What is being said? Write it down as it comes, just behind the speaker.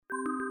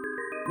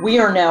We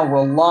are now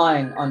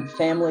relying on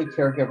family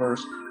caregivers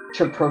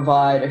to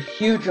provide a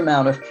huge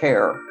amount of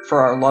care for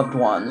our loved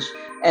ones,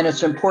 and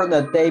it's important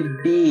that they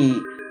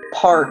be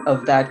part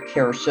of that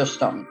care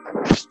system.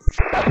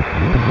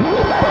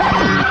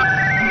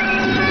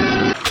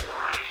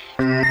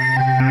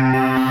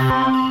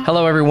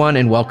 Hello, everyone,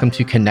 and welcome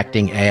to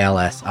Connecting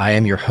ALS. I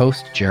am your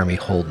host, Jeremy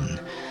Holden.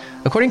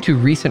 According to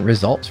recent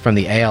results from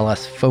the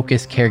ALS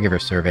Focus Caregiver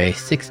Survey,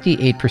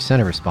 68%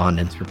 of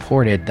respondents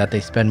reported that they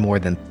spend more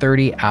than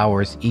 30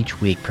 hours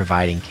each week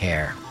providing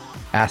care.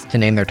 Asked to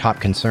name their top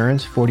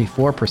concerns,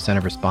 44%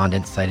 of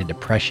respondents cited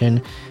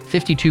depression,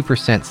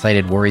 52%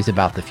 cited worries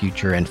about the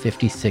future, and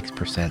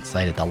 56%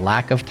 cited the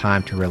lack of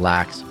time to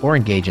relax or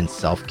engage in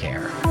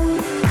self-care.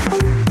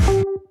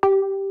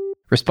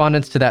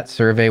 Respondents to that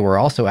survey were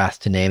also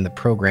asked to name the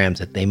programs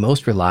that they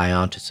most rely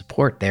on to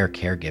support their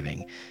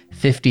caregiving.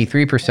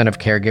 53% of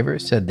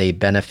caregivers said they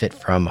benefit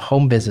from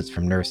home visits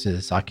from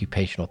nurses,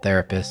 occupational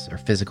therapists, or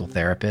physical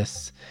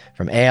therapists,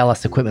 from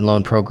ALS equipment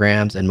loan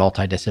programs, and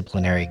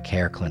multidisciplinary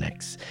care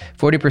clinics.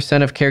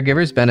 40% of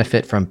caregivers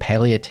benefit from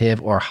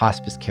palliative or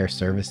hospice care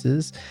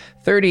services.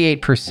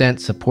 38%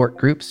 support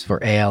groups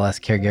for ALS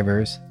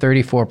caregivers,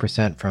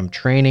 34% from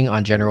training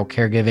on general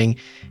caregiving,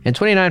 and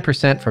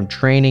 29% from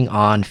training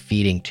on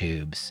feeding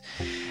tubes.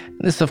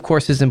 This, of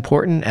course, is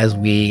important as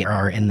we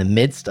are in the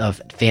midst of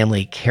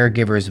Family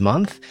Caregivers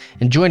Month.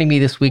 And joining me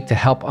this week to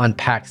help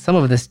unpack some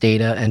of this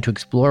data and to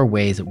explore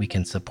ways that we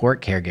can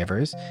support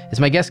caregivers is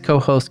my guest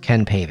co-host,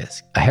 Ken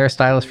Pavis, a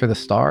hairstylist for the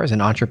stars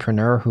and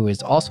entrepreneur who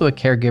is also a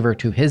caregiver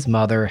to his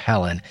mother,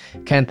 Helen.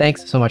 Ken,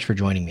 thanks so much for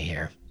joining me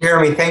here.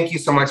 Jeremy, thank you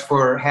so much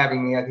for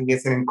having me. I think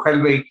it's an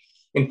incredibly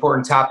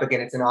important topic,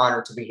 and it's an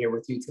honor to be here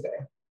with you today.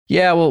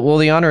 Yeah, well,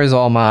 the honor is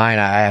all mine.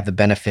 I have the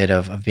benefit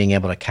of being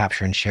able to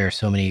capture and share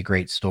so many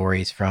great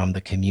stories from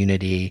the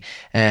community.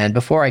 And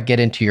before I get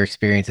into your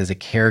experience as a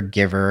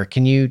caregiver,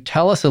 can you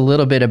tell us a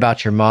little bit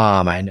about your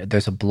mom?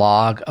 There's a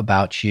blog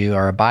about you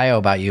or a bio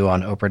about you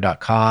on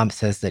Oprah.com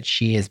says that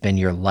she has been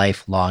your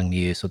lifelong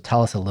muse. So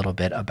tell us a little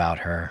bit about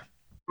her.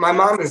 My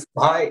mom is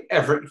my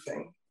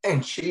everything,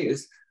 and she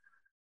has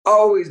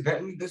always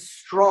been the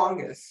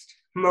strongest,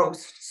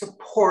 most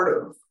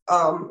supportive.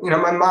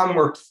 My mom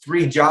worked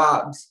 3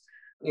 jobs,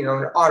 an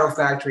auto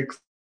factory,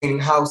 cleaning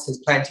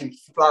houses, planting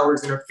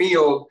flowers in her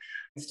field,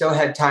 and still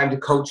had time to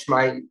coach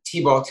my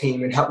t-ball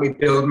team and help me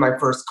build my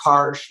first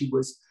car. She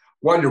was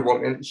Wonder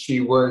Woman.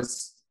 She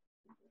was,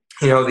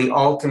 the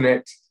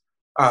ultimate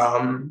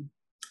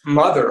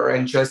mother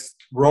and just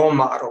role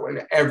model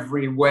in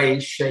every way,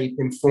 shape,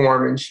 and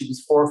form. And she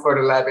was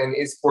 4'11",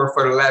 is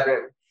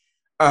 4'11".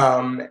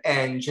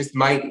 And just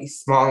mighty,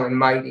 small and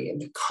mighty,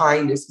 and the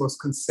kindest, most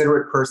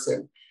considerate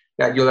person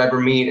that you'll ever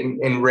meet,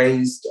 and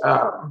raised,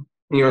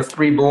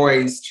 3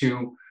 boys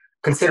to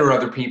consider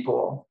other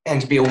people and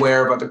to be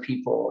aware of other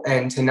people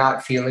and to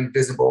not feel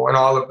invisible and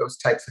all of those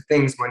types of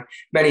things, when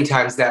many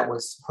times that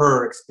was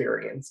her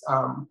experience.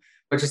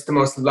 But just the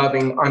most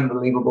loving,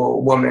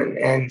 unbelievable woman,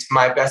 and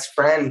my best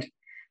friend.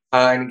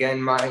 And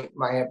again, my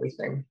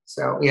everything.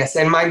 So yes,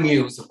 and my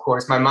muse, of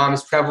course. My mom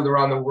has traveled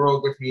around the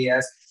world with me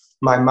as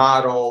my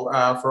model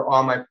for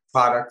all my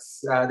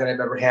products that I've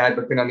ever had,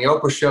 but been on the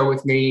Oprah show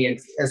with me, and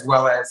as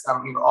well as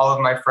all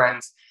of my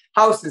friends'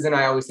 houses. And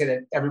I always say that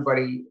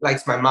everybody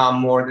likes my mom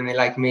more than they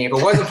like me. If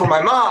it wasn't for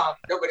my mom,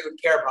 nobody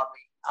would care about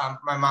me.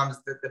 My mom is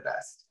the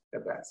best.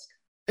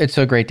 It's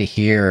so great to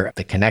hear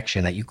the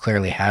connection that you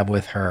clearly have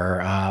with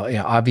her.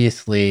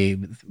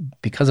 Obviously,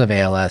 because of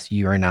ALS,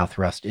 you are now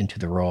thrust into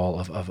the role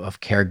of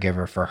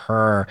caregiver for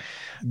her.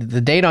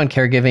 The data on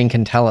caregiving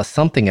can tell us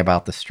something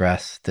about the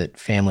stress that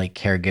family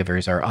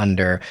caregivers are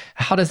under.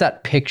 How does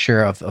that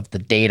picture of the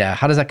data,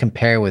 how does that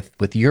compare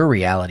with your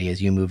reality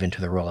as you move into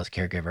the role as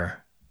caregiver?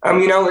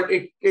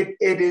 It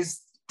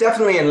is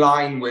definitely in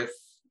line with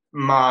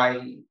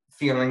my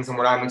feelings and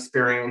what I'm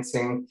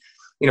experiencing.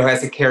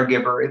 As a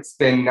caregiver, it's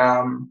been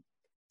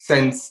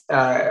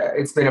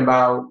it's been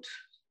about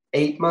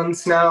 8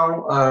 months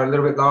now, a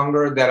little bit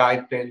longer, that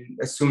I've been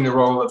assumed the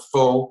role of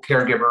full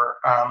caregiver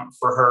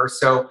for her.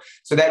 So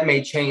that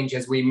may change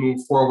as we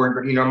move forward.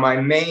 But my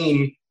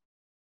main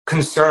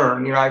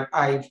concern,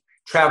 I've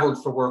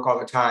traveled for work all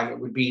the time. It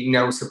would be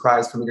no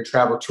surprise for me to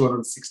travel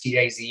 260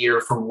 days a year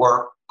for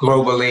work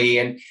globally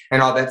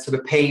and all that. So the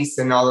pace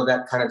and all of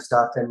that kind of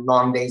stuff and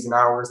long days and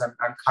hours,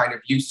 I'm kind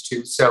of used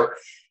to. So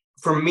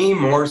for me,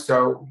 more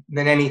so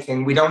than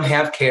anything, we don't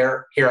have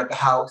care here at the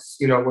house.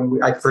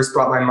 When I first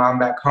brought my mom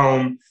back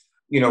home,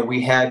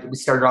 we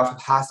started off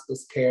with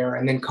hospice care,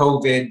 and then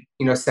COVID,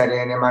 set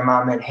in, and my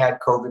mom had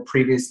COVID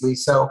previously.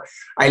 So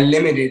I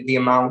limited the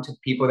amount of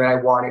people that I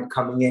wanted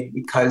coming in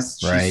because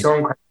she's so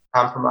incredibly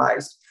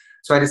compromised.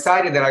 So I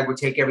decided that I would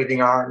take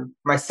everything on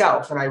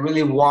myself. And I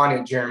really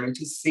wanted Jeremy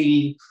to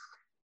see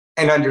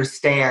and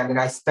understand. And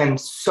I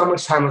spend so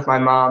much time with my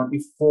mom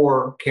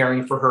before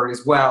caring for her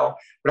as well.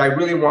 But I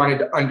really wanted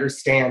to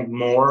understand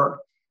more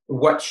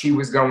what she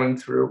was going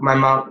through. My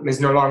mom is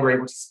no longer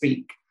able to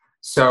speak.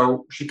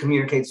 So she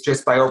communicates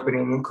just by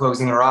opening and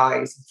closing her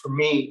eyes. For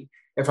me,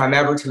 if I'm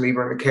ever to leave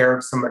her in the care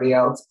of somebody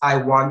else, I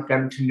want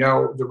them to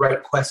know the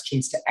right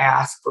questions to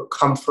ask for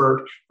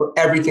comfort, for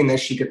everything that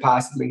she could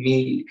possibly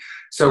need.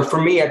 So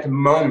for me at the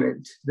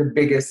moment, the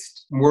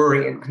biggest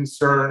worry and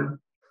concern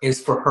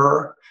is for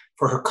her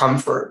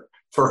comfort,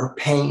 for her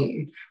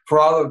pain, for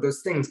all of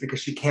those things, because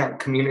she can't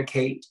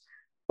communicate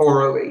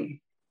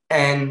orally.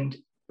 And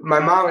my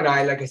mom and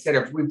I, like I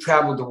said, we've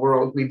traveled the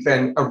world. We've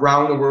been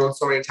around the world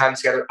so many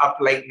times together, up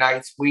late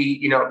nights.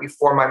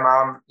 Before my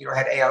mom,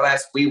 had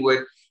ALS,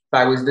 if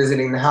I was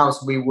visiting the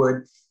house, we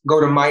would go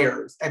to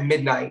Myers at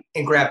midnight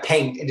and grab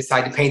paint and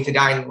decide to paint the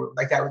dining room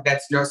like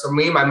that. So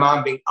me and my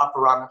mom being up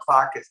around the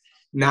clock is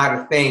not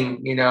a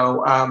thing,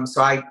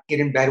 So I get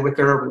in bed with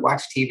her. We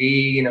watch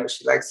TV.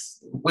 She likes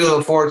Wheel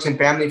of Fortune,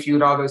 Family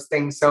Feud, all those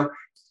things. So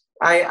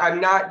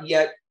I'm not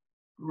yet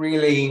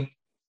really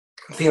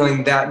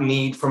feeling that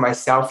need for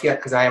myself yet,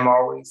 because I am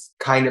always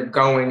kind of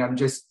going. I'm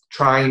just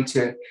trying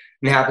to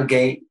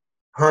navigate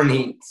her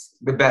needs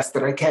the best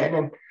that I can.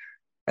 And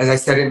as I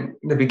said in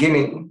the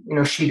beginning,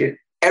 she did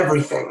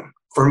everything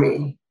for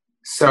me.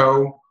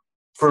 So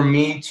for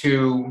me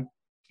to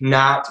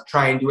not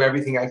try and do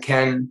everything I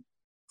can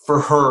for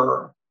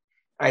her,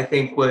 I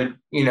think wouldn't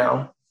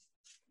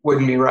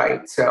be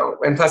right. So,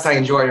 and plus I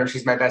enjoy her.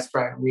 She's my best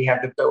friend. We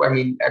have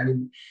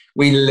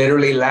we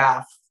literally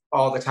laugh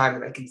all the time,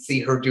 and I can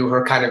see her do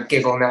her kind of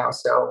giggle now.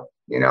 So,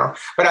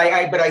 but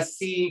I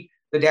see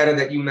the data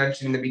that you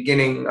mentioned in the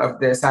beginning of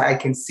this. I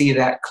can see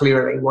that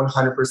clearly,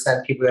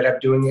 100% people that have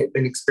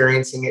been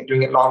experiencing it,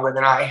 doing it longer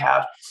than I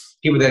have,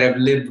 people that have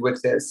lived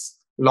with this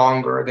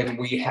longer than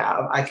we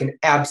have. I can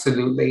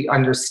absolutely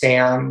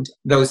understand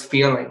those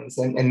feelings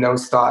and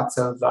those thoughts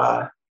of,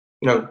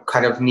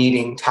 kind of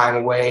needing time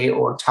away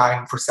or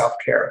time for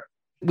self-care.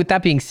 With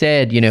that being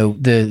said,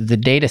 the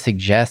data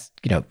suggests,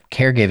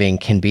 caregiving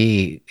can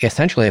be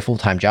essentially a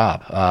full-time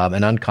job,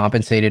 an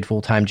uncompensated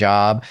full-time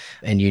job.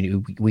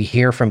 And we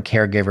hear from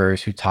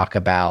caregivers who talk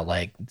about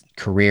like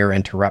career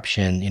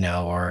interruption,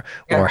 or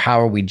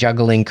how are we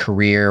juggling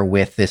career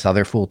with this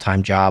other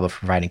full-time job of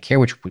providing care,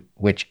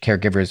 which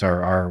caregivers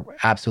are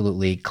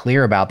absolutely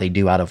clear about. They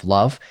do out of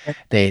love.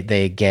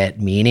 They get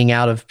meaning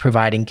out of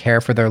providing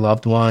care for their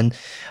loved one,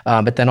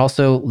 but then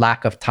also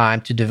lack of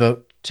time to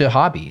devote to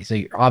hobbies.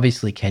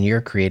 Obviously, Ken, you're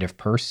a creative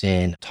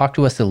person. Talk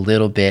to us a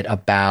little bit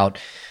about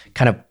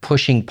kind of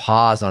pushing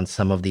pause on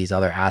some of these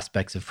other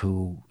aspects of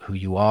who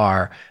you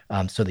are,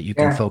 so that you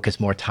can focus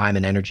more time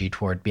and energy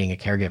toward being a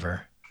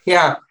caregiver.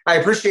 Yeah, I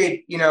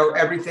appreciate,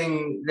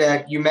 everything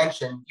that you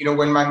mentioned.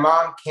 When my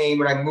mom came,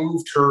 when I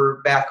moved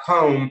her back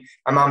home,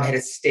 my mom had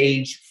a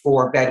stage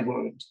 4 bed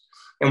wound.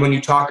 And when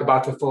you talk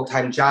about the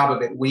full-time job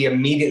of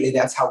it,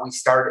 that's how we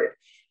started.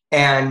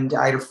 And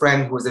I had a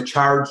friend who was a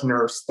charge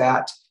nurse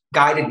that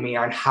guided me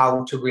on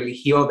how to really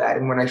heal that.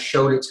 And when I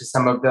showed it to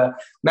some of the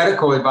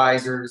medical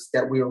advisors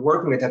that we were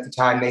working with at the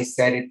time, they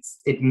said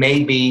it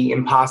may be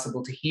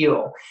impossible to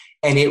heal.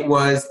 And it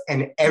was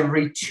an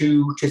every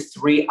 2 to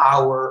 3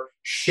 hour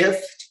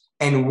shift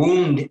and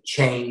wound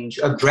change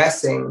of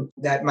dressing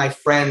that my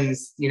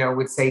friends,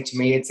 would say to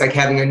me, it's like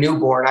having a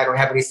newborn. I don't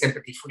have any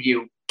sympathy for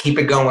you. Keep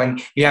it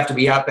going. You have to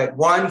be up at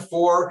 1,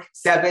 4,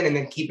 7, and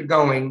then keep it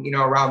going,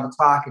 around the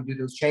clock and do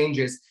those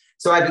changes.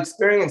 So I've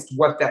experienced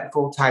what that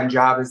full-time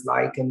job is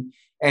like. And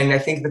I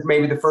think that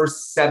maybe the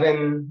first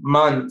 7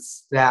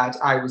 months that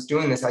I was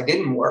doing this, I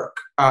didn't work.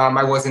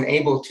 I wasn't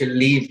able to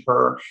leave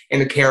her in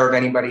the care of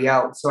anybody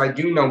else. So I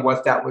do know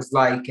what that was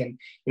like. And,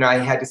 I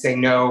had to say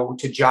no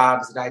to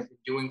jobs that I've been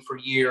doing for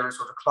years,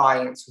 or to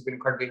clients who've been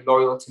incredibly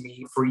loyal to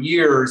me for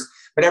years.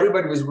 But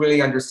everybody was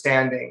really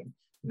understanding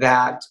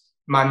that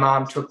my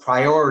mom took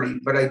priority.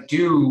 But I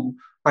do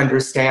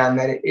understand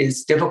that it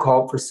is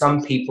difficult for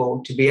some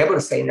people to be able to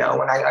say no.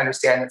 And I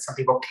understand that some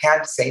people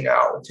can't say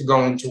no to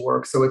going to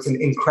work. So it's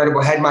an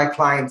incredible, had my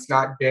clients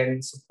not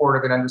been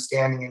supportive and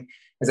understanding, and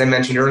as I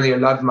mentioned earlier,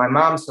 loved my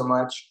mom so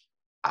much,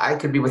 I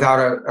could be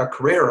without a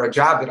career or a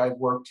job that I've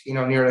worked,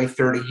 nearly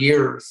 30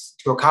 years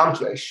to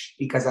accomplish,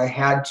 because I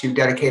had to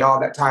dedicate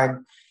all that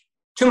time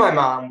to my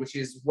mom, which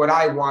is what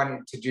I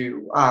wanted to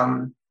do.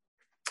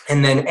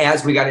 And then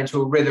as we got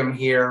into a rhythm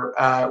here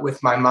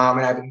with my mom,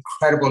 and I have an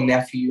incredible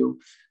nephew,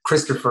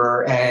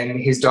 Christopher, and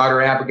his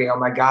daughter, Abigail,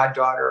 my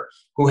goddaughter,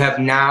 who have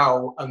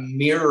now a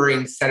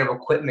mirroring set of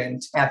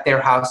equipment at their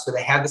house. So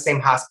they have the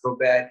same hospital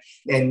bed.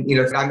 And,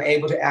 I'm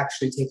able to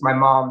actually take my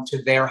mom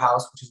to their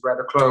house, which is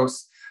rather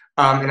close.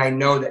 And I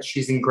know that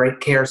she's in great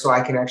care, so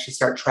I can actually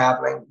start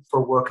traveling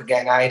for work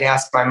again. I had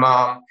asked my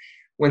mom,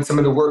 when some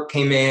of the work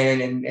came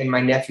in, and my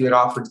nephew had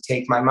offered to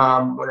take my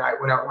mom when I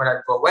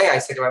go away, I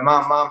said to my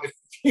mom, if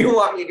you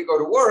want me to go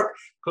to work,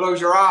 close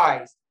your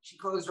eyes. She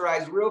closed her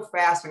eyes real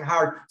fast and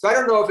hard. So I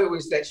don't know if it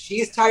was that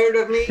she's tired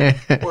of me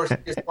or she's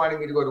just wanting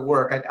me to go to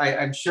work.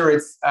 I'm sure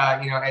it's,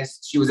 as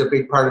she was a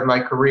big part of my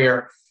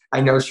career,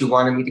 I know she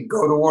wanted me to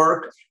go to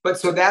work. But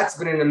so that's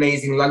been an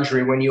amazing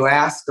luxury. When you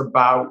ask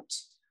about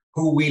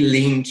who we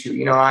lean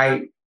to,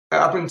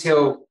 up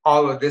until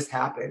all of this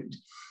happened,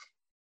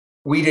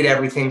 we did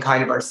everything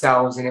kind of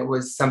ourselves. And it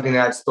was something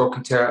that I've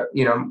spoken to,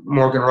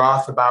 Morgan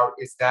Roth about,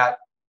 is that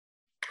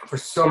for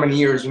so many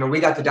years. We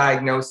got the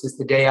diagnosis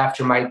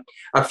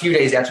a few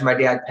days after my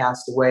dad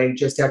passed away,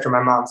 just after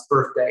my mom's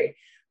birthday.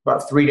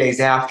 About 3 days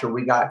after,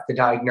 we got the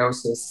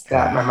diagnosis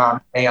that my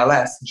mom had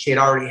ALS, and she had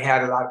already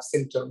had a lot of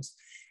symptoms.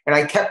 And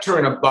I kept her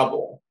in a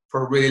bubble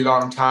for a really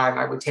long time.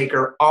 I would take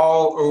her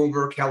all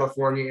over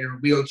California in a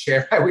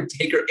wheelchair. I would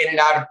take her in and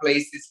out of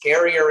places,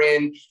 carry her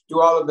in,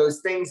 do all of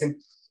those things. And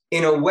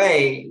in a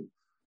way,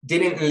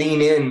 didn't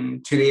lean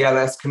in to the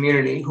ALS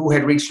community, who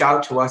had reached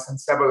out to us on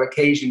several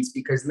occasions,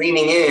 because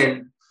leaning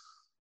in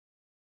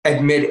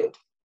admitted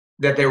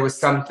that there was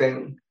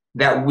something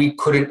that we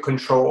couldn't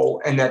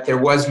control and that there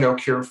was no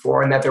cure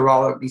for, and that there were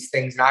all of these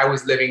things. And I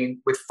was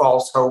living with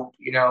false hope,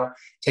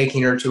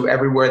 taking her to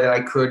everywhere that I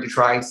could to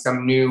try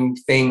some new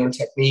thing or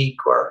technique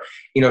or,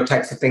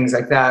 types of things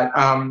like that.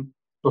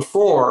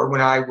 Before, when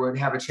I would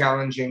have a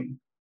challenging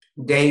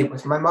day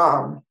with my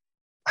mom,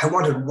 I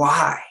wondered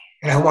why.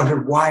 And I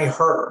wondered why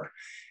her.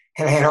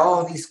 And I had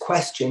all these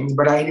questions,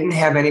 but I didn't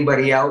have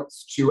anybody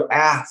else to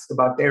ask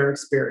about their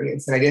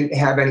experience. And I didn't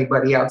have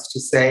anybody else to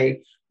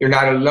say, you're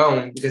not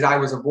alone, because I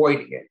was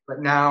avoiding it.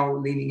 But now,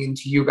 leaning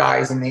into you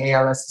guys in the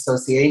ALS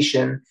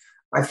Association,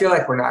 I feel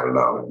like we're not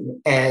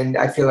alone. And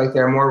I feel like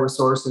there are more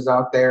resources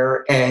out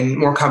there and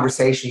more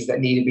conversations that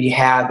need to be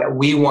had that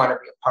we want to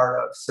be a part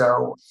of.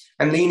 So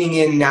I'm leaning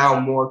in now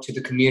more to the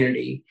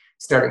community,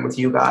 starting with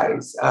you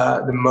guys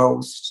the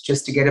most,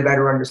 just to get a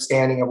better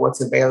understanding of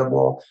what's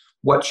available,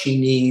 what she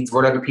needs,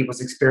 what other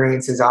people's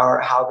experiences are,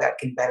 how that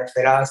can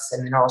benefit us,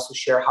 and then also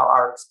share how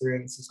our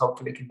experiences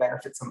hopefully can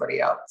benefit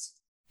somebody else.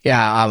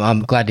 Yeah,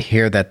 I'm glad to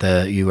hear that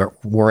you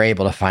were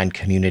able to find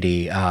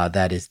community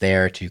that is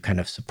there to kind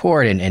of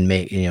support and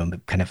make,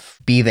 kind of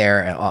be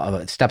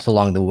there steps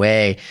along the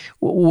way.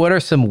 What are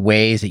some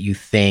ways that you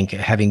think,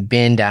 having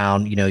been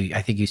down,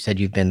 I think you said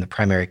you've been the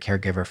primary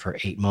caregiver for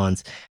 8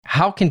 months.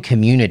 How can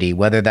community,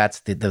 whether that's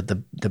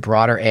the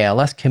broader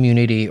ALS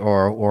community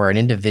or an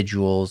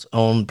individual's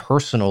own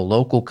personal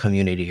local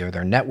community or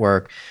their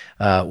network,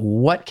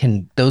 what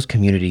can those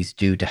communities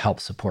do to help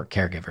support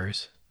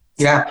caregivers?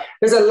 Yeah,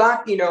 there's a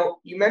lot,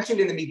 you mentioned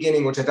in the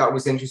beginning, which I thought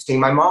was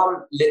interesting. My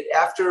mom,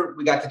 after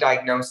we got the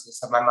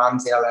diagnosis of my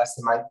mom's ALS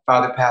and my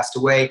father passed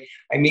away,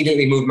 I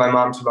immediately moved my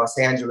mom to Los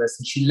Angeles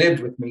and she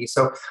lived with me.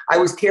 So I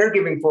was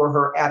caregiving for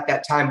her at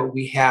that time, but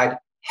we had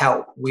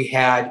help. We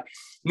had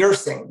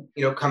nursing,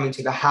 coming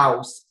to the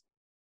house.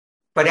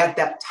 But at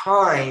that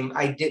time,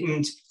 I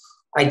didn't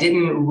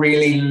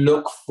really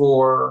look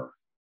for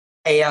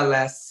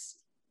ALS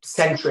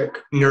centric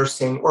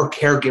nursing or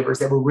caregivers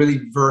that were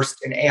really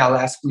versed in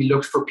ALS. We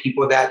looked for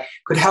people that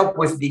could help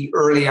with the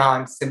early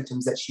on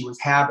symptoms that she was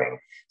having.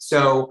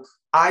 So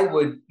I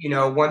would,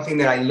 one thing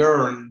that I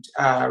learned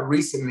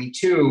recently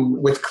too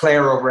with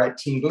Claire over at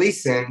Team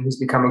Gleason, who's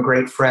become a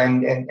great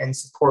friend and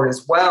support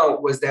as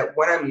well, was that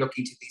when I'm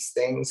looking to these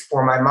things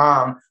for my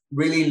mom,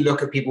 really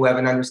look at people who have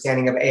an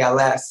understanding of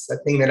ALS. A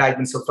thing that I'd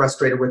been so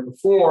frustrated with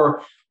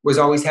before was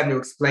always having to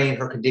explain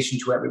her condition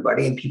to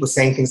everybody, and people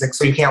saying things like,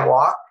 so you can't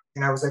walk?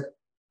 And I was like,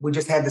 we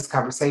just had this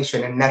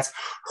conversation, and that's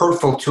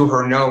hurtful to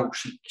her. No,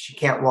 she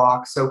can't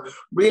walk. So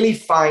really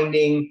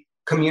finding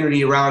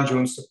community around you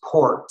and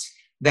support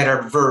that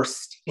are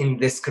versed in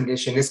this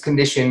condition. This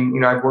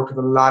condition, I've worked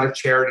with a lot of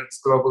charities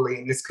globally,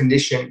 and this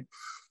condition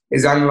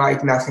is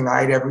unlike nothing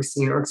I'd ever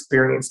seen or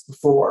experienced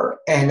before.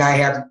 And I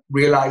have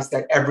realized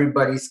that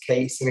everybody's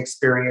case and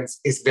experience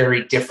is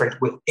very different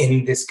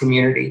within this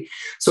community.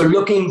 So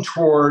looking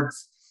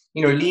towards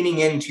leaning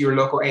into your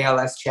local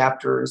ALS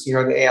chapters,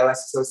 the ALS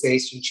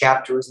Association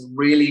chapters, and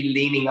really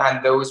leaning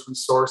on those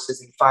resources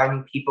and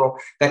finding people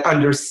that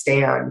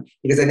understand,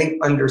 because I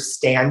think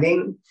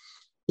understanding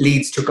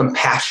leads to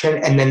compassion,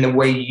 and then the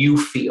way you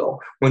feel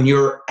when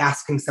you're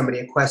asking somebody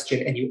a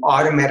question and you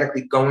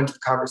automatically go into the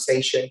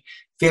conversation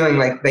feeling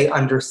like they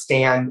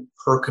understand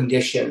her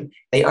condition,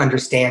 they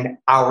understand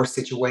our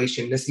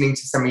situation. Listening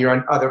to some of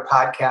your other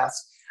podcasts,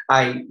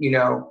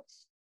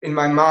 in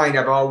my mind,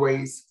 I've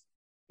always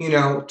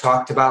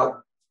talked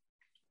about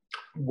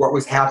what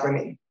was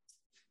happening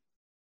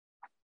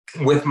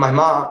with my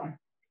mom,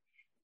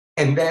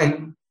 and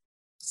then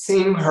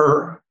seeing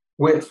her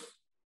with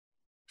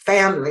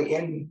family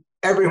and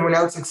everyone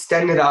else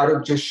extended out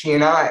of just she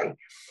and I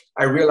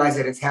realized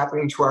that it's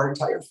happening to our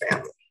entire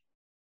family.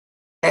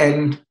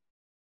 And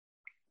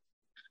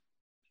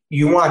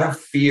you want to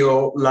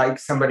feel like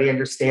somebody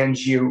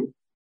understands you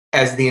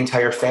as the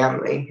entire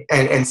family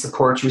and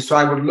supports you. So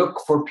I would look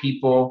for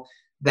people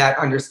that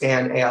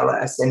understand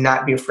ALS and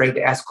not be afraid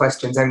to ask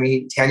questions. I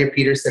mean, Tanya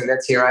Peterson,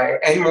 that's here,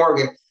 and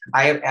Morgan,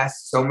 I have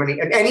asked so many,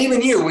 and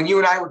even you, when you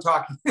and I were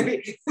talking,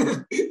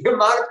 the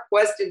amount of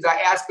questions I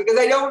ask because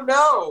I don't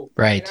know.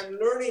 Right. And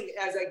I'm learning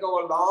as I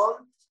go along,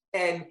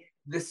 and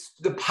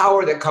the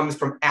power that comes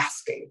from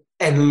asking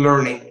and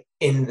learning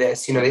in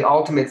this. The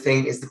ultimate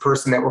thing is the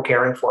person that we're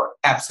caring for,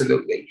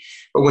 absolutely.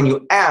 But when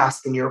you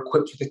ask and you're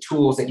equipped with the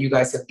tools that you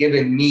guys have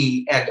given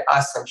me and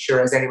us, I'm sure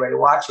as anybody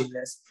watching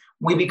this,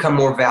 we become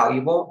more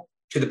valuable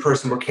to the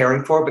person we're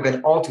caring for, but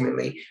then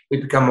ultimately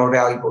we become more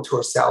valuable to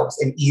ourselves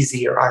and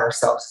easier on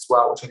ourselves as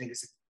well, which I think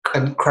is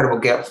an incredible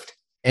gift.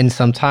 And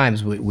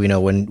sometimes we know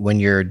when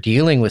you're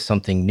dealing with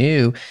something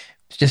new,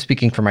 just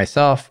speaking for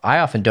myself, I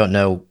often don't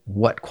know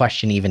what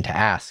question even to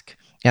ask.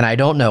 And I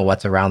don't know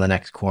what's around the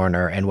next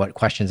corner and what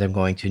questions I'm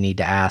going to need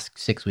to ask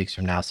 6 weeks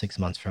from now, 6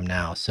 months from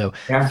now. So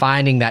Yeah.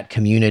 finding that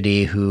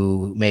community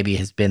who maybe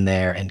has been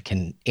there and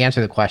can answer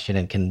the question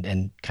and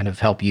can kind of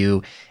help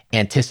you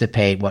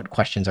anticipate what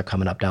questions are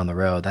coming up down the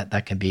road,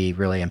 that can be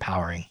really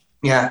empowering.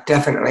 Yeah,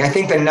 definitely. I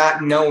think the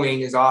not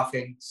knowing is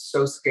often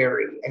so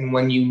scary. And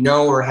when you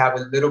know or have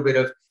a little bit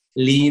of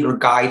lead or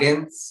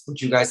guidance,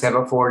 which you guys have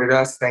afforded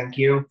us, thank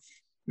you,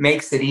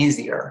 makes it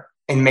easier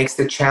and makes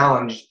the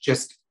challenge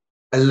just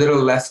a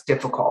little less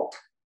difficult.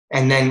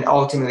 And then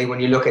ultimately, when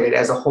you look at it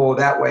as a whole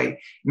that way, it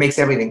makes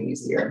everything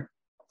easier,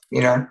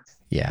 you know?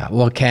 Yeah.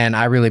 Well, Ken,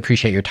 I really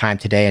appreciate your time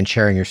today and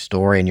sharing your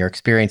story and your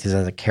experiences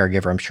as a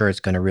caregiver. I'm sure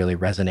it's going to really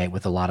resonate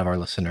with a lot of our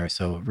listeners.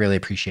 So really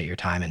appreciate your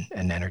time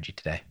and energy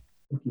today.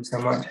 Thank you so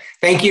much.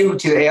 Thank you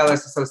to the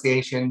ALS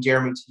Association,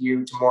 Jeremy, to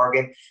you, to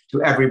Morgan,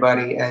 to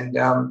everybody, and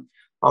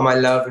all my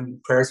love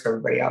and prayers for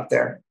everybody out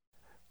there.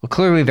 Well,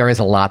 clearly there is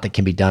a lot that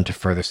can be done to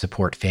further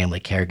support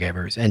family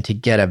caregivers. And to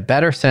get a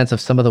better sense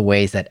of some of the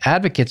ways that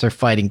advocates are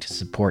fighting to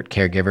support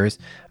caregivers,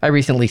 I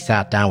recently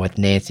sat down with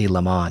Nancy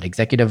Lamond,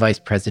 Executive Vice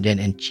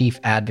President and Chief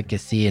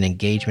Advocacy and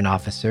Engagement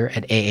Officer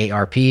at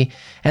AARP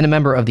and a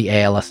member of the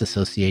ALS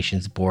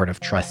Association's Board of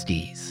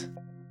Trustees.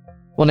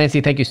 Well,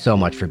 Nancy, thank you so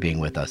much for being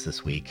with us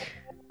this week.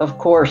 Of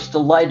course,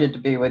 delighted to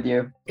be with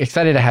you.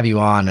 Excited to have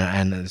you on,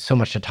 and there's so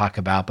much to talk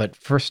about. But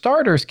for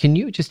starters, can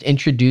you just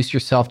introduce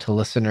yourself to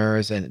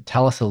listeners and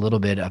tell us a little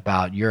bit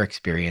about your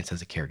experience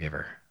as a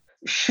caregiver?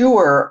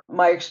 Sure.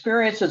 My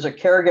experience as a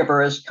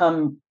caregiver has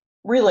come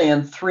really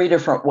in three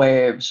different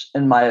waves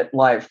in my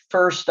life.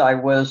 First, I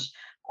was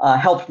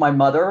helped my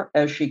mother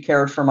as she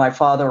cared for my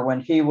father when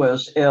he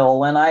was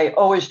ill. And I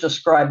always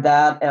describe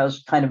that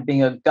as kind of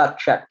being a gut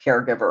check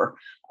caregiver.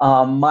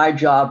 My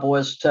job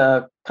was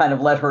to kind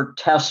of let her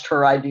test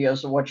her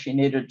ideas of what she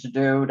needed to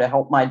do to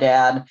help my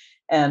dad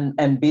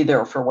and be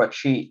there for what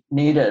she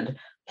needed.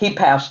 He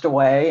passed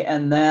away,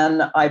 and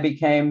then I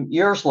became,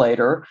 years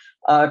later,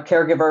 a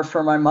caregiver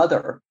for my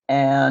mother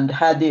and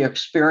had the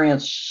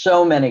experience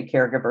so many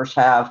caregivers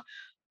have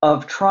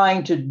of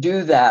trying to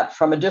do that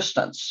from a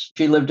distance.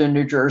 She lived in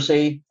New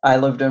Jersey. I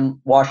lived in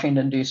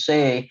Washington,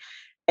 D.C.,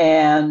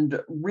 and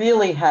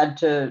really had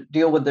to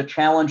deal with the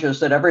challenges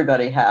that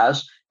everybody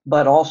has,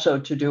 but also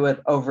to do it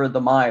over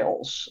the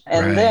miles.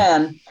 And Right.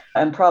 then,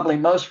 and probably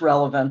most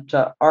relevant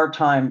to our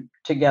time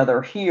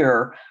together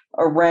here,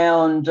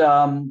 around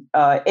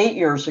 8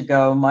 years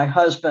ago, my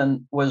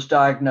husband was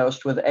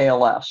diagnosed with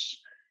ALS.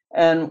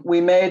 And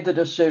we made the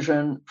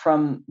decision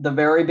from the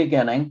very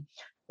beginning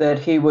that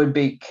he would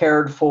be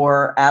cared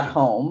for at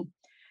home,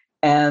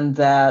 and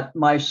that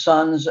my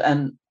sons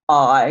and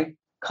I,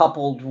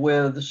 coupled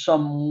with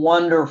some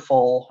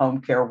wonderful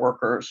home care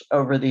workers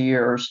over the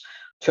years,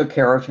 took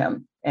care of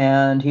him.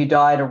 And he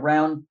died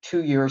around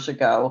 2 years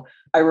ago.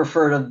 I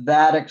refer to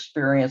that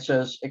experience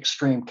as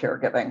extreme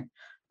caregiving.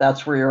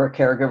 That's where you're a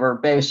caregiver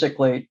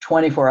basically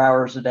 24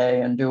 hours a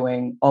day and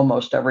doing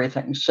almost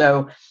everything.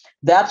 So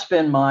that's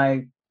been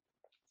my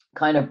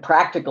kind of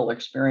practical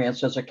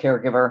experience as a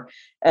caregiver.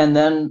 And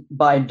then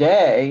by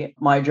day,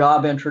 my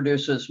job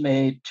introduces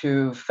me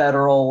to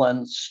federal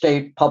and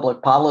state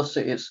public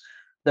policies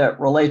that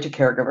relate to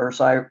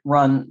caregivers. I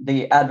run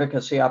the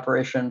advocacy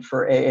operation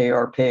for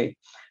AARP.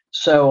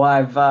 So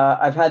I've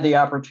had the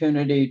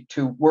opportunity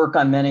to work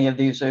on many of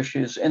these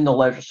issues in the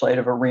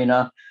legislative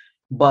arena,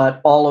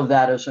 but all of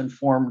that is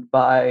informed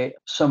by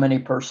so many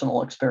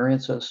personal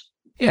experiences.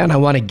 Yeah, and I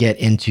want to get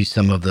into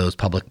some of those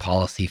public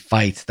policy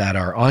fights that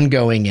are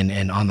ongoing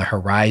and on the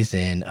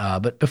horizon.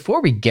 But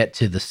before we get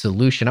to the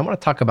solution, I want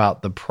to talk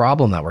about the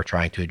problem that we're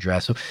trying to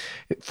address. So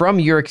from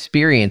your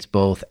experience,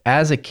 both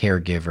as a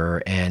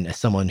caregiver and as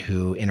someone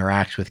who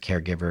interacts with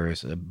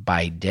caregivers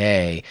by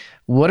day,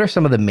 what are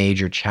some of the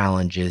major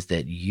challenges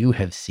that you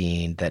have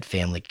seen that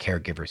family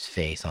caregivers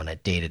face on a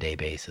day-to-day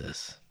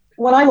basis?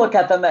 When I look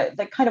at them,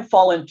 they kind of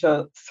fall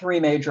into three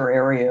major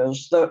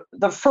areas.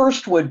 The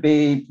first would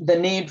be the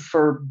need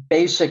for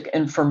basic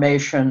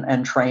information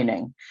and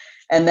training.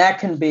 And that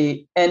can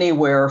be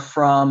anywhere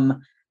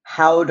from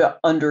how to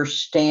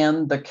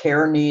understand the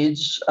care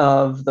needs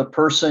of the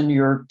person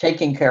you're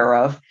taking care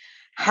of,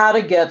 how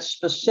to get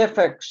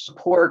specific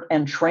support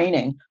and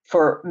training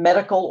for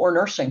medical or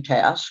nursing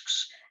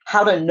tasks,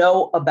 how to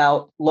know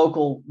about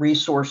local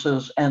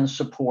resources and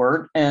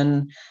support,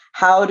 and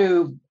how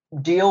to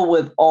deal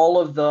with all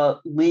of the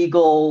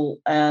legal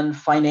and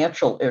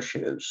financial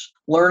issues,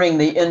 learning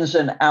the ins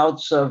and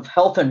outs of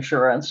health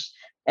insurance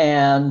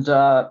and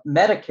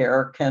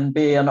Medicare can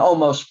be an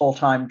almost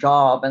full-time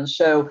job. And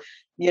so,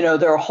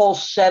 there are a whole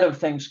set of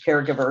things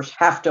caregivers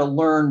have to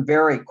learn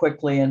very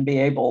quickly and be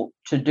able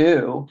to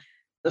do.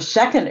 The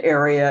second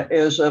area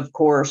is, of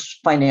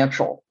course,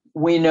 financial.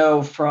 We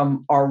know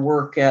from our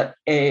work at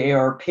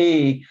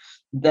AARP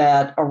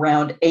that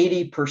around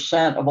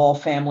 80% of all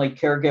family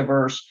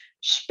caregivers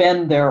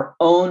spend their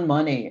own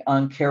money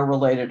on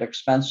care-related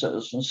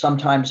expenses, and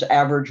sometimes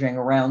averaging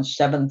around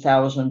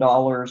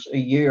 $7,000 a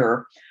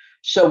year.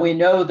 So we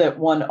know that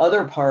one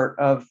other part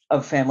of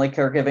family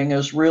caregiving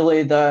is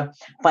really the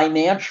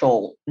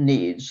financial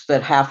needs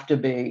that have to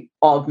be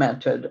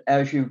augmented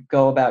as you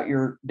go about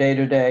your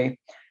day-to-day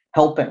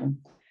helping.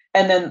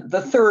 And then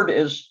the third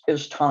is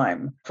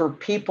time for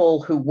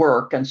people who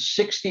work, and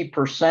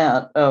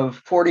 60%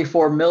 of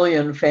 44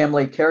 million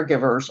family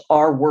caregivers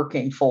are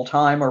working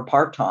full-time or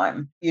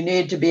part-time. You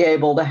need to be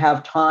able to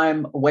have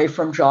time away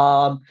from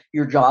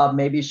your job,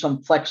 maybe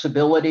some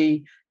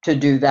flexibility to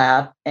do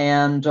that.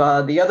 And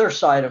the other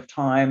side of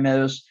time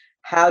is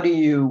how do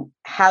you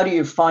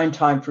find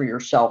time for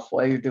yourself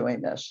while you're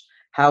doing this?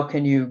 How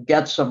can you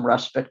get some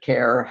respite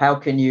care? How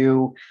can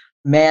you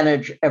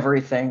manage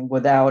everything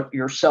without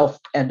yourself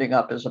ending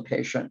up as a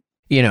patient?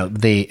 You know,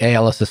 the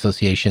ALS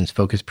Association's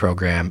Focus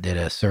program did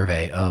a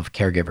survey of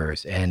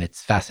caregivers, and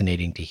it's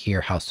fascinating to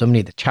hear how so many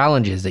of the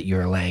challenges that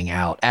you're laying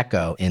out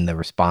echo in the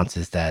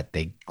responses that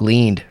they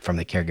gleaned from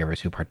the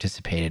caregivers who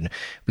participated.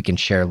 We can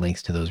share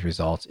links to those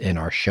results in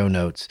our show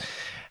notes.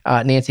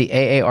 Nancy,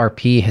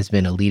 AARP has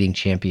been a leading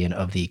champion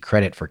of the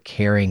Credit for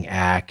Caring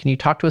Act. Can you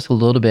talk to us a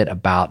little bit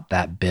about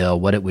that bill,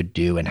 what it would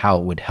do, and how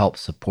it would help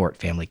support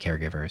family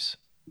caregivers?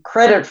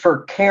 Credit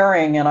for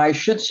Caring, and I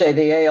should say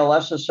the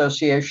ALS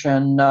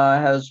Association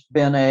has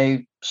been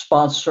a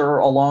sponsor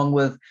along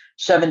with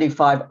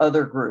 75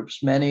 other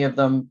groups, many of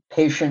them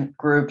patient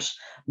groups,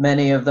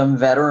 many of them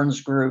veterans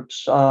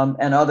groups,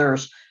 and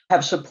others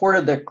have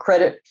supported the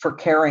Credit for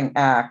Caring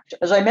Act.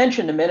 As I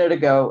mentioned a minute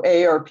ago,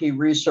 AARP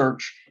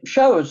research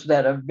shows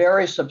that a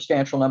very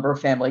substantial number of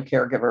family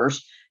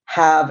caregivers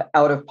have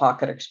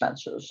out-of-pocket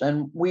expenses.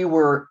 And we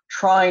were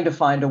trying to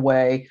find a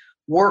way,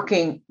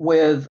 working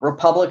with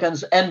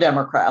Republicans and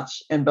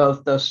Democrats in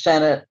both the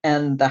Senate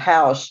and the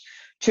House,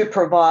 to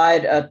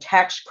provide a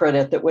tax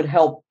credit that would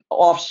help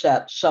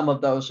offset some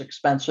of those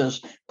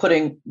expenses,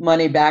 putting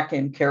money back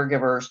in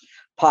caregivers'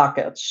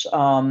 pockets.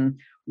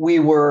 We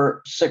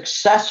were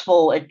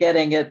successful at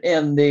getting it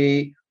in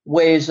the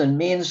Ways and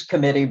Means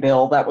Committee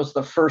bill. That was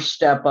the first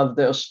step of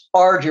this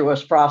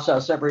arduous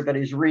process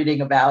everybody's reading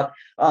about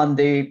on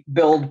the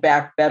Build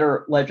Back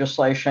Better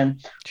legislation.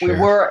 Sure. We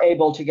were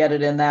able to get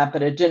it in that,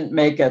 but it didn't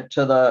make it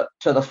to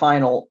the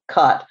final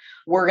cut.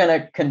 We're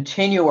going to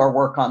continue our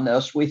work on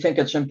this. We think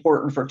it's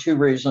important for two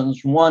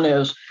reasons. One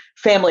is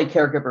family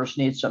caregivers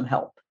need some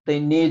help. They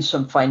need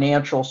some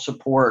financial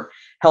support,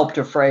 help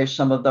defray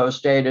some of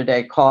those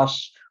day-to-day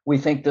costs. We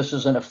think this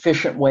is an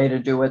efficient way to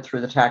do it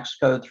through the tax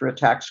code, through a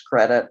tax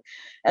credit.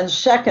 And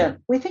second,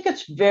 we think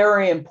it's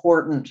very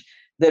important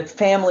that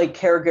family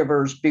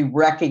caregivers be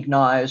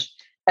recognized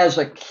as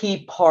a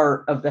key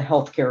part of the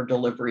healthcare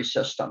delivery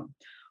system.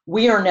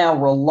 We are now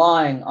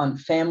relying on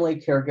family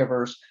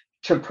caregivers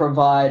to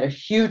provide a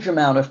huge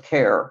amount of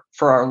care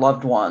for our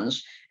loved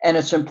ones, and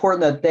it's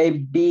important that they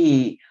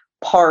be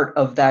part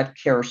of that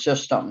care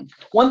system.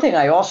 One thing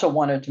I also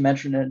wanted to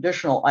mention, an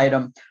additional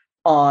item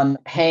on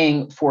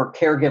paying for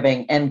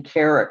caregiving and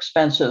care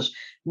expenses.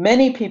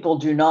 Many people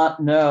do not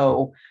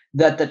know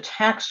that the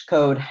tax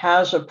code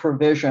has a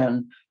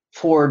provision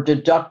for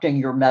deducting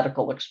your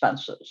medical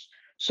expenses.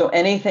 So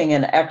anything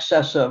in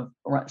excess of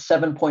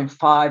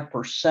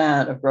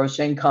 7.5% of gross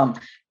income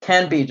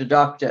can be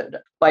deducted.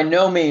 By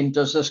no means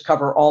does this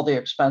cover all the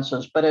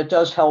expenses, but it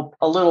does help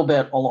a little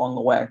bit along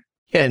the way.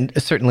 And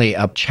certainly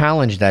a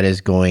challenge that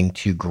is going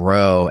to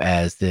grow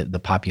as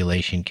the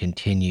population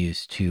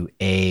continues to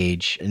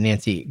age.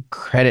 Nancy,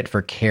 Credit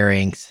for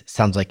Caring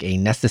sounds like a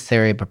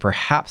necessary but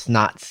perhaps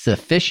not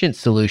sufficient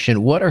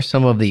solution. What are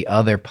some of the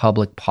other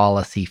public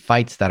policy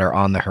fights that are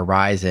on the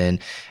horizon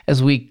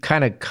as we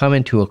kind of come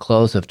into a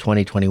close of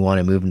 2021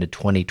 and move into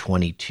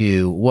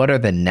 2022? What are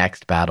the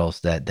next battles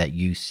that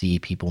you see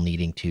people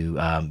needing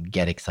to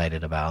get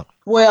excited about?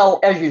 Well,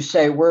 as you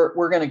say,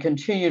 we're going to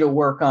continue to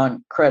work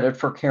on Credit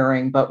for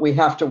Caring, but we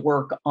have to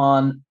work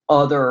on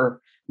other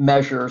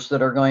measures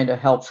that are going to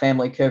help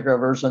family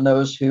caregivers and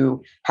those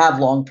who have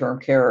long-term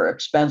care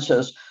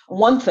expenses.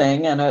 One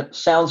thing, and it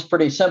sounds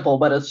pretty simple,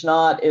 but it's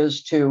not,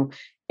 is to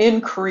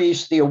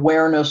increase the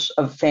awareness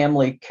of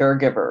family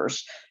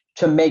caregivers,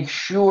 to make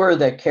sure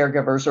that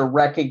caregivers are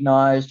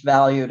recognized,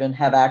 valued, and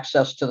have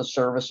access to the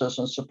services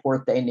and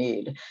support they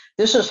need.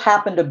 This has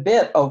happened a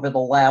bit over the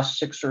last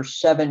 6 or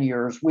 7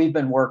 years. We've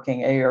been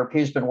working,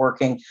 AARP's been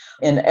working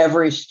in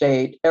every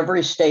state.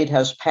 Every state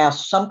has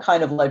passed some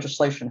kind of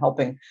legislation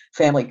helping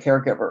family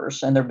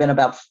caregivers, and there have been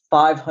about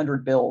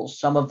 500 bills.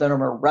 Some of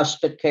them are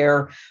respite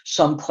care,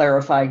 some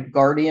clarify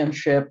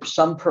guardianship,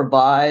 some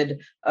provide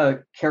a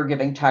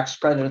caregiving tax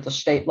credit at the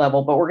state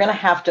level, but we're going to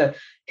have to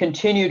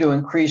continue to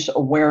increase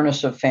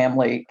awareness of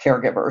family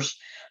caregivers.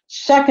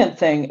 Second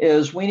thing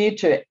is we need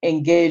to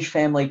engage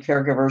family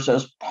caregivers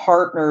as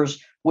partners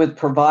with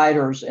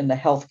providers in the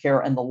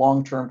healthcare and the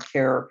long-term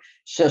care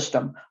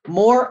system.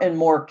 More and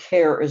more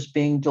care is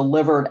being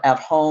delivered at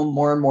home.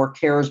 More and more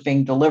care is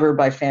being delivered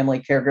by family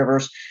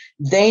caregivers.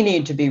 They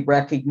need to be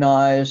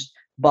recognized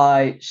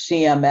by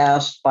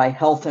CMS, by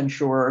health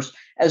insurers,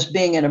 as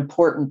being an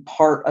important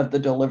part of the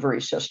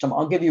delivery system.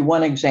 I'll give you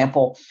one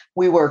example.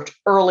 We worked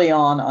early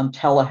on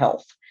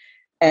telehealth.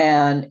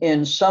 And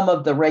in some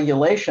of the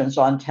regulations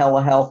on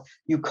telehealth,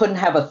 you couldn't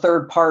have a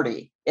third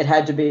party. It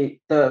had to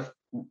be the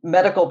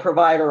medical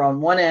provider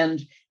on one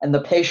end and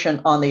the patient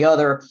on the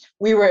other.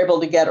 We were able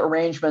to get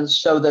arrangements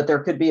so that there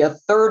could be a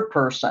third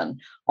person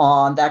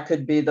on. That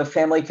could be the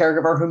family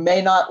caregiver who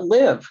may not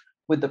live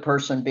with the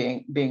person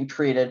being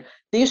treated.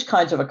 These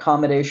kinds of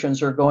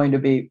accommodations are going to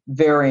be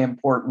very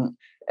important.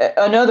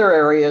 Another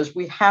area is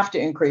we have to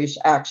increase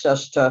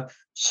access to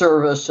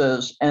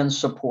services and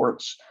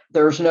supports.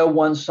 There's no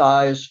one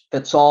size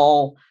fits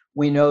all.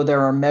 We know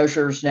there are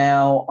measures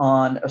now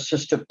on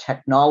assistive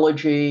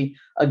technology.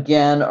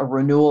 Again, a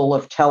renewal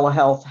of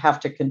telehealth, have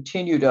to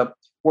continue to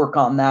work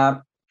on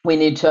that. We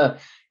need to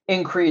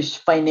increase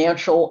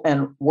financial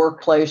and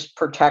workplace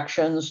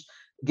protections,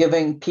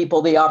 giving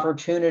people the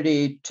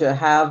opportunity to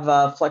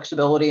have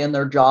flexibility in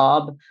their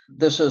job.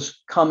 This has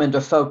come into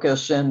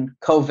focus in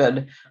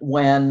COVID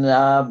when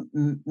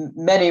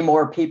many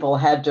more people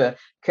had to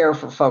care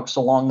for folks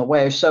along the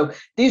way. So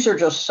these are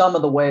just some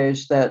of the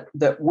ways that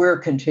we're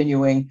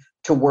continuing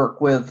to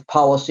work with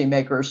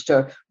policymakers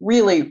to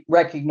really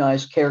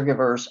recognize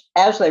caregivers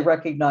as they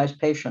recognize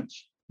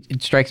patients.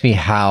 It strikes me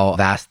how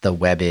vast the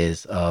web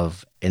is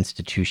of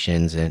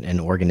institutions and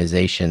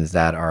organizations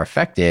that are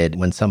affected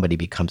when somebody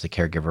becomes a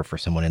caregiver for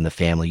someone in the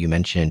family. You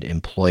mentioned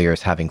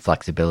employers having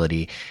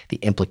flexibility, the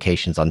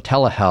implications on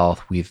telehealth.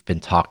 We've been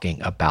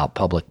talking about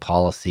public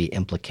policy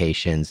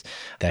implications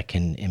that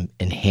can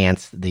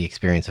enhance the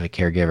experience of a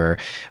caregiver.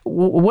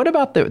 What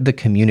about the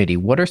community?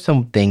 What are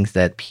some things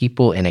that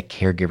people in a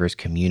caregiver's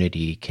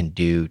community can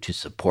do to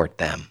support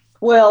them?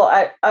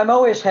 Well, I'm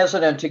always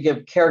hesitant to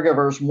give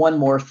caregivers one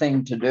more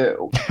thing to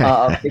do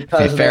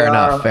because fair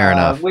enough.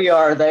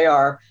 they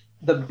are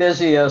the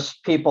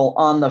busiest people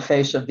on the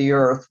face of the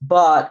earth.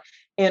 But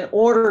in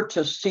order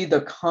to see the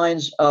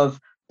kinds of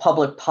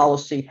public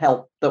policy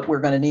help that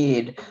we're going to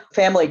need,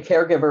 family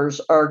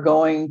caregivers are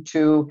going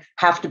to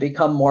have to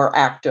become more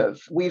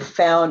active. We've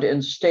found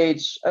in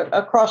states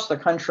across the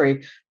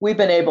country, we've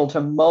been able to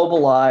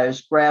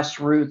mobilize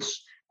grassroots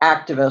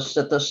activists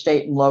at the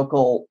state and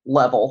local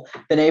level,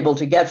 been able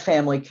to get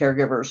family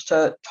caregivers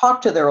to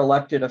talk to their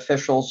elected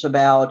officials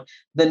about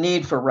the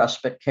need for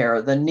respite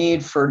care, the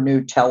need for new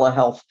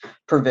telehealth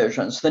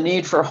provisions, the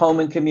need for home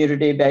and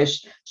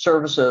community-based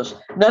services.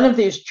 None of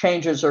these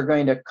changes are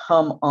going to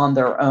come on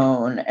their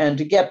own. And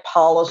to get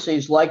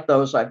policies like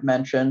those I've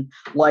mentioned,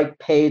 like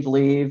paid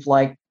leave,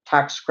 like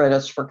tax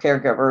credits for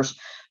caregivers,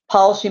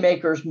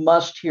 policymakers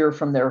must hear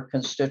from their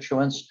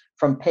constituents,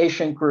 from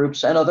patient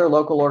groups and other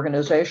local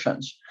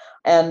organizations.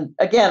 And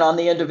again, on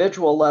the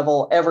individual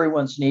level,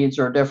 everyone's needs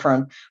are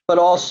different, but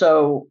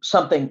also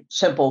something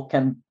simple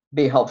can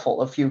be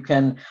helpful. If you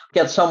can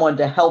get someone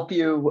to help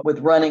you with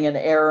running an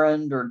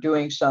errand or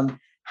doing some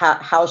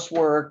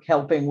housework,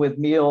 helping with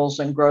meals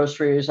and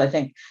groceries. I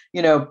think,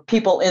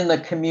 people in the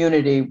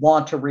community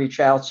want to reach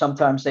out.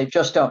 Sometimes they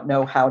just don't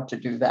know how to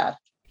do that.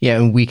 Yeah,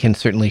 and we can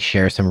certainly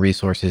share some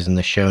resources in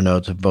the show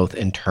notes, both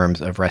in terms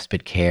of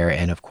respite care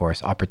and, of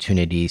course,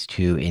 opportunities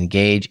to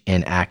engage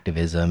in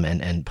activism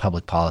and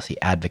public policy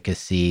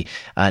advocacy.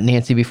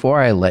 Nancy,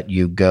 before I let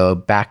you go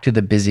back to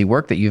the busy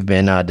work that you've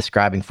been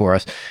describing for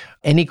us,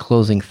 any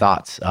closing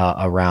thoughts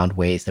around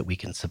ways that we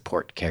can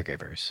support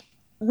caregivers?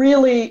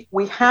 Really,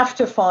 we have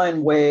to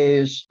find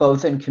ways,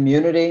 both in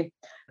community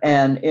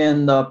and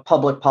in the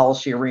public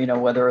policy arena,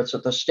 whether it's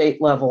at the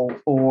state level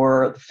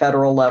or the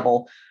federal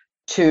level,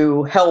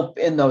 to help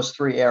in those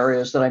three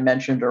areas that I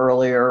mentioned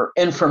earlier: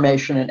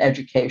 information and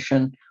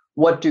education.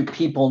 What do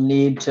people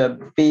need to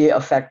be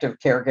effective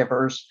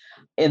caregivers?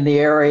 In the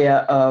area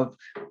of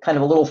kind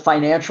of a little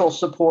financial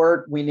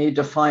support, we need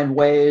to find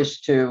ways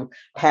to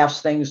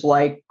pass things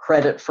like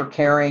credit for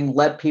caring,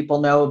 let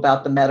people know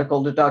about the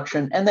medical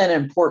deduction. And then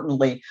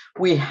importantly,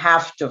 we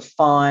have to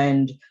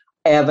find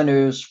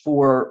avenues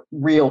for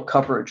real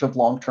coverage of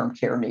long-term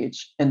care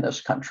needs in this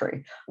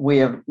country. We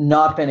have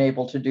not been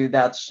able to do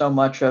that. So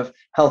much of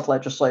health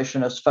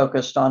legislation is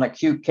focused on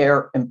acute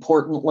care,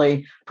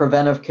 importantly,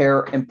 preventive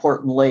care,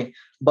 importantly,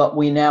 but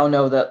we now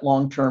know that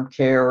long-term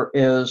care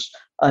is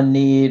a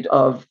need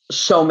of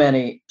so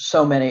many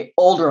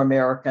older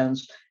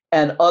Americans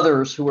and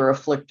others who are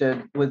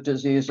afflicted with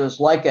diseases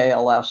like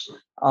ALS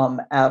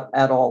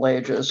at all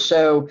ages.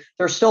 So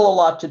there's still a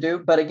lot to do.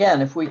 But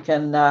again, if we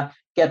can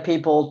get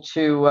people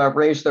to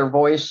raise their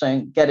voice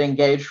and get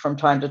engaged from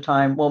time to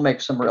time, we'll make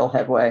some real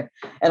headway.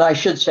 And I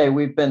should say,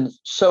 we've been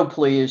so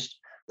pleased,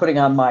 putting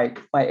on my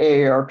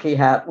AARP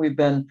hat, we've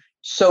been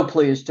so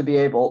pleased to be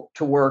able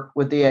to work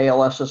with the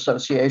ALS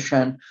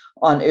Association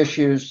on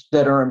issues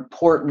that are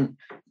important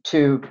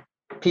to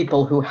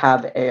people who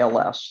have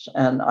ALS.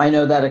 And I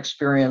know that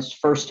experience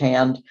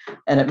firsthand,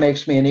 and it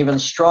makes me an even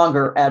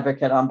stronger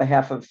advocate on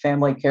behalf of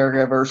family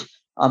caregivers,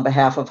 on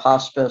behalf of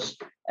hospice,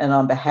 and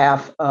on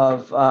behalf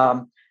of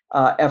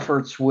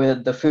efforts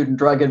with the Food and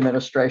Drug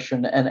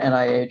Administration and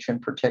NIH in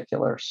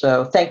particular.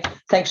 So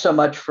thanks so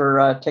much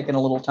for taking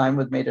a little time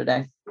with me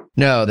today.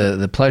 No,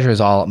 the pleasure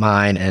is all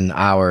mine and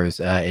ours.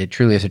 It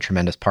truly is a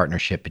tremendous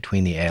partnership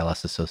between the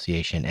ALS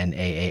Association and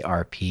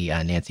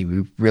AARP. Nancy,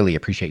 we really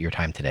appreciate your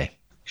time today.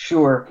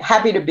 Sure.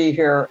 Happy to be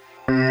here.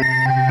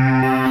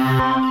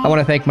 I want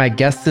to thank my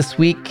guests this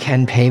week,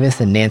 Ken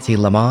Pavis and Nancy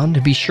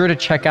Lamond. Be sure to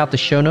check out the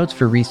show notes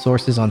for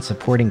resources on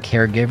supporting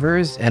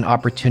caregivers and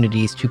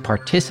opportunities to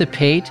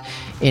participate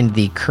in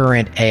the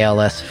current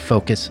ALS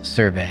Focus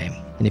Survey.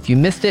 And if you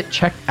missed it,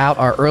 check out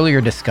our earlier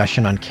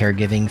discussion on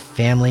caregiving,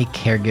 Family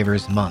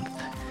Caregivers Month.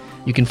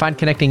 You can find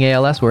Connecting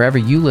ALS wherever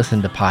you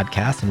listen to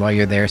podcasts. And while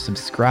you're there,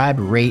 subscribe,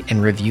 rate,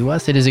 and review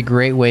us. It is a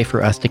great way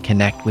for us to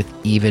connect with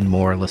even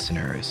more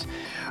listeners.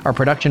 Our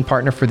production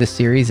partner for this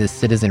series is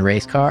Citizen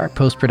Race Car,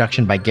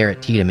 post-production by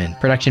Garrett Tiedemann,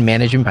 production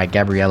management by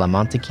Gabriella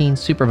Montequin,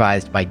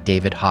 supervised by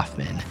David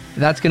Hoffman.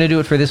 That's going to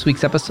do it for this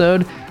week's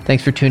episode.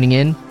 Thanks for tuning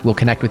in. We'll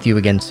connect with you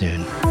again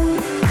soon.